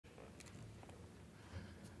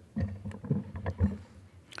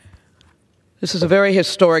This is a very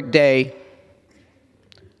historic day.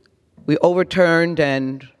 We overturned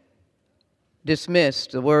and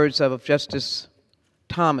dismissed the words of Justice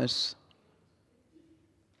Thomas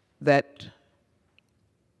that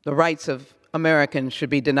the rights of Americans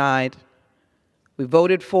should be denied. We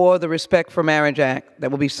voted for the Respect for Marriage Act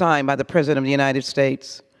that will be signed by the President of the United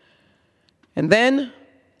States. And then, in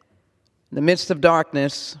the midst of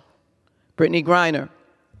darkness, Brittney Griner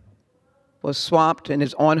was swapped and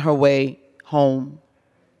is on her way home.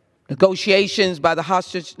 Negotiations by the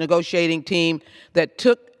hostage negotiating team that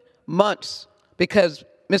took months because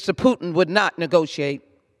Mr. Putin would not negotiate.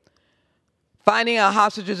 Finding our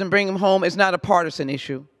hostages and bringing them home is not a partisan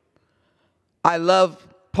issue. I love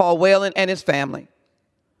Paul Whelan and his family.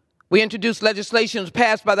 We introduced legislation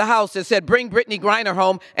passed by the House that said bring Brittney Griner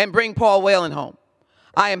home and bring Paul Whelan home.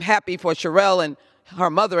 I am happy for Sherelle and her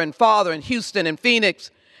mother and father in Houston and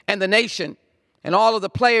Phoenix and the nation and all of the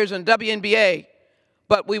players in WNBA,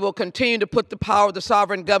 but we will continue to put the power of the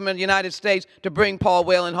sovereign government of the United States to bring Paul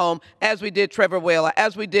Whelan home, as we did Trevor Wheeler,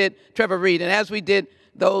 as we did Trevor Reed, and as we did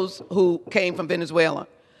those who came from Venezuela.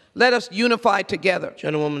 Let us unify together.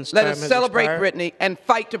 Gentlewoman's Let time us has celebrate expired. Brittney and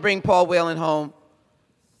fight to bring Paul Whelan home.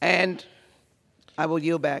 And I will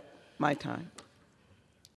yield back my time.